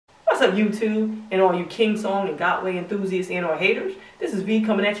up, YouTube, and all you Kingsong and Gotway enthusiasts and or haters? This is V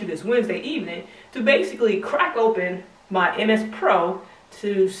coming at you this Wednesday evening to basically crack open my MS Pro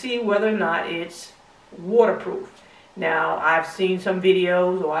to see whether or not it's waterproof. Now, I've seen some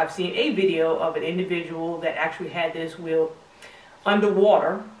videos, or I've seen a video of an individual that actually had this wheel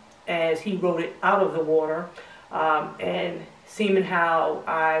underwater as he rode it out of the water, and seeming how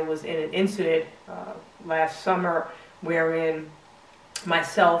I was in an incident last summer wherein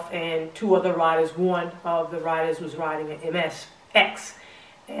myself and two other riders, one of the riders was riding an MSX,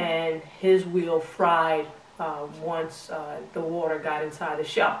 and his wheel fried once the water got inside the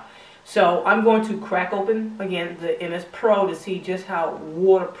shell. So I'm going to crack open again the MS Pro to see just how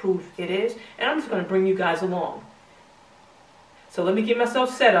waterproof it is, and I'm just going to bring you guys along. So let me get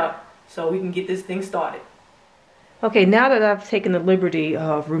myself set up so we can get this thing started. Okay, now that I've taken the liberty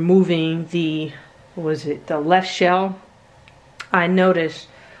of removing the, the left shell, I noticed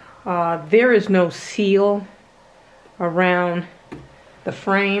there is no seal around the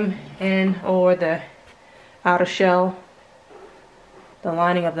frame and or the outer shell, the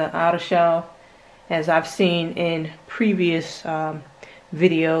lining of the outer shell, as I've seen in previous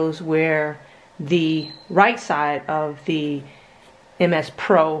videos where the right side of the MS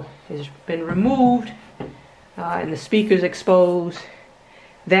Pro has been removed and the speakers exposed.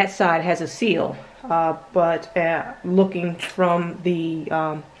 That side has a seal, but looking from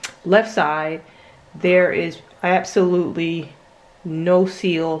the left side, there is absolutely no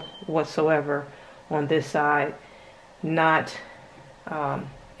seal whatsoever on this side, not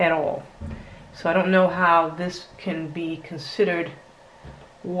at all. So I don't know how this can be considered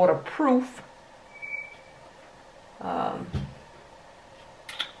waterproof.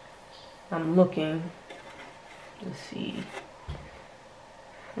 I'm looking, let's see,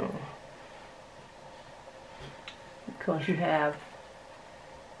 because you have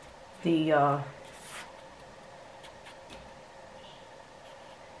the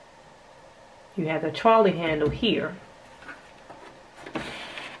trolley handle here,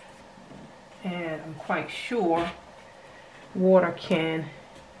 and I'm quite sure water can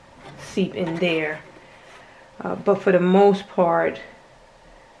seep in there, but for the most part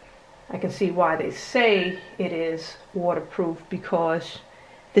I can see why they say it is waterproof, because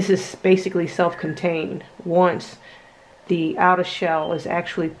this is basically self-contained. Once the outer shell is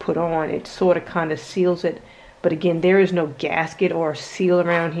actually put on, it sort of kind of seals it, but again, there is no gasket or seal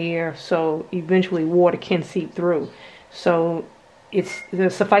around here, so eventually water can seep through. So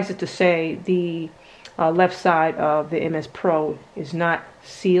suffice it to say, the left side of the MS Pro is not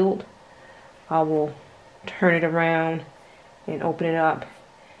sealed. I will turn it around and open it up,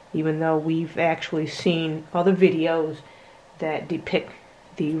 even though we've actually seen other videos that depict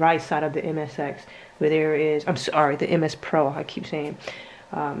the right side of the MSX, where there is, I'm sorry, the MS Pro, I keep saying,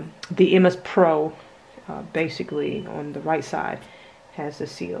 the MS Pro basically on the right side has the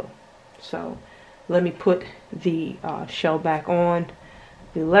seal. So let me put the shell back on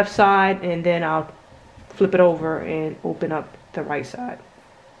the left side, and then I'll flip it over and open up the right side.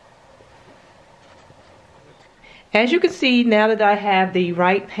 As you can see, now that I have the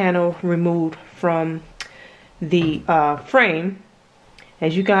right panel removed from the frame,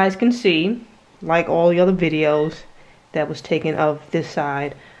 as you guys can see, like all the other videos that was taken of this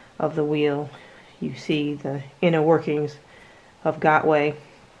side of the wheel, you see the inner workings of Gotway.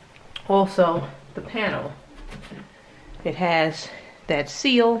 Also, the panel, it has that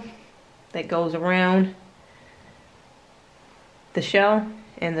seal that goes around the shell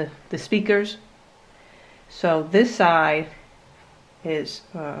and the speakers. So this side is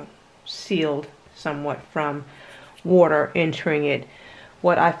sealed somewhat from water entering it.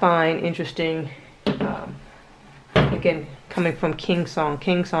 What I find interesting, again, coming from Kingsong,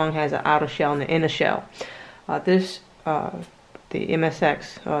 Kingsong has an outer shell and an inner shell. The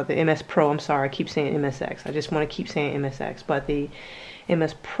MSX, the MS Pro, I'm sorry, I keep saying MSX. I just want to keep saying MSX. But the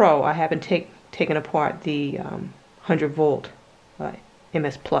MS Pro, I haven't taken apart the 100 volt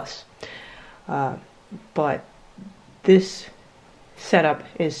MS Plus. But this setup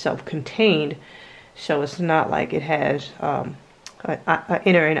is self-contained, so it's not like it has an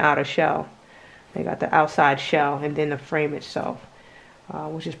inner and outer shell. They got the outside shell and then the frame itself,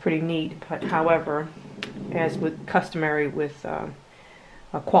 which is pretty neat. But however, as with customary with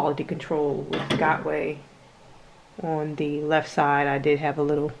quality control with Gotway, on the left side I did have a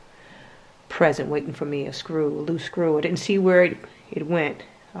little present waiting for me, a loose screw. I didn't see where it went.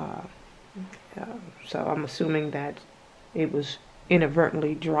 So I'm assuming that it was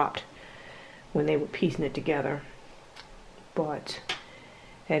inadvertently dropped when they were piecing it together. But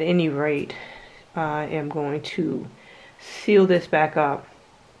at any rate, I am going to seal this back up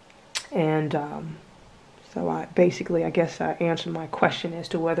And so I guess I answered my question as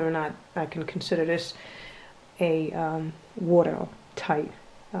to whether or not I can consider this a watertight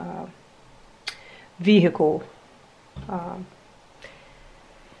vehicle.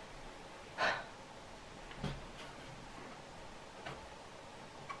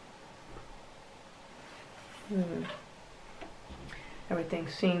 Everything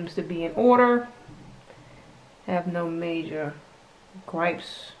seems to be in order. I have no major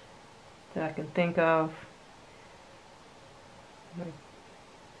gripes that I can think of.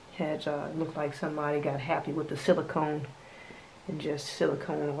 It looked like somebody got happy with the silicone and just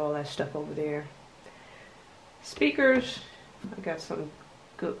silicone all that stuff over there. Speakers, I got some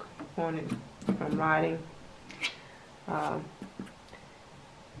good on it from riding. I'm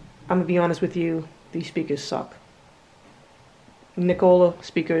gonna be honest with you, these speakers suck. Nicola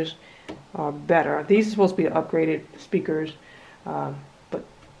speakers are better. These are supposed to be upgraded speakers, but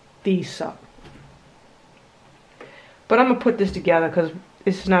these suck. But I'm gonna put this together because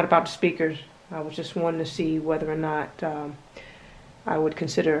this is not about the speakers. I was just wanting to see whether or not I would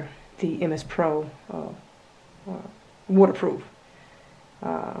consider the MS Pro waterproof.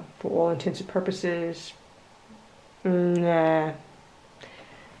 For all intents and purposes, nah.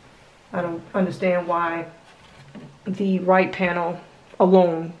 I don't understand why the right panel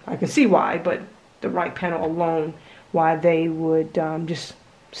alone, I can see why, but the right panel alone, why they would just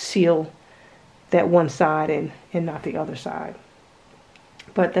seal that one side and not the other side.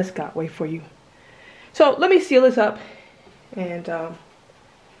 But that's Gotway for you. So let me seal this up, and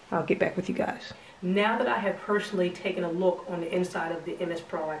I'll get back with you guys. Now that I have personally taken a look on the inside of the MS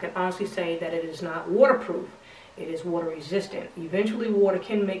Pro, I can honestly say that it is not waterproof. It is water resistant. Eventually water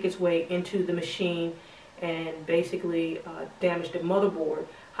can make its way into the machine and basically damage the motherboard.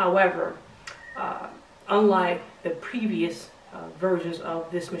 However, unlike the previous versions of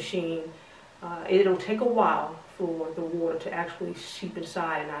this machine, it'll take a while for the water to actually seep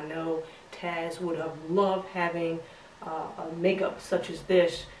inside, and I know Taz would have loved having a makeup such as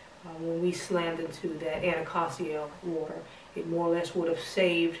this when we slammed into that Anacostia water. It more or less would have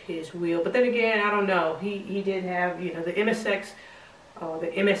saved his wheel. But then again, I don't know. He did have, you know, the MSX,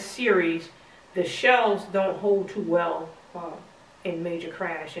 the MS series, the shells don't hold too well in major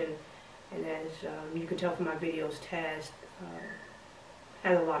crash. And as you can tell from my videos, Taz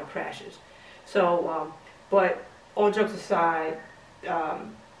has a lot of crashes. So, but all jokes aside,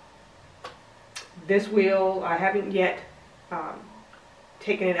 this wheel, I haven't yet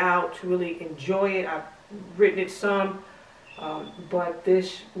taken it out to really enjoy it. I've ridden it some. But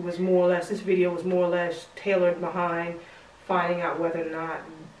this was more or less, this video was more or less tailored behind finding out whether or not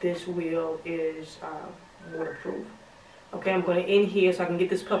this wheel is waterproof. Okay, I'm going to end here so I can get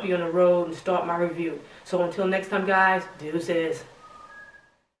this puppy on the road and start my review. So until next time, guys, deuces.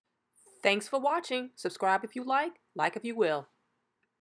 Thanks for watching. Subscribe if you like if you will.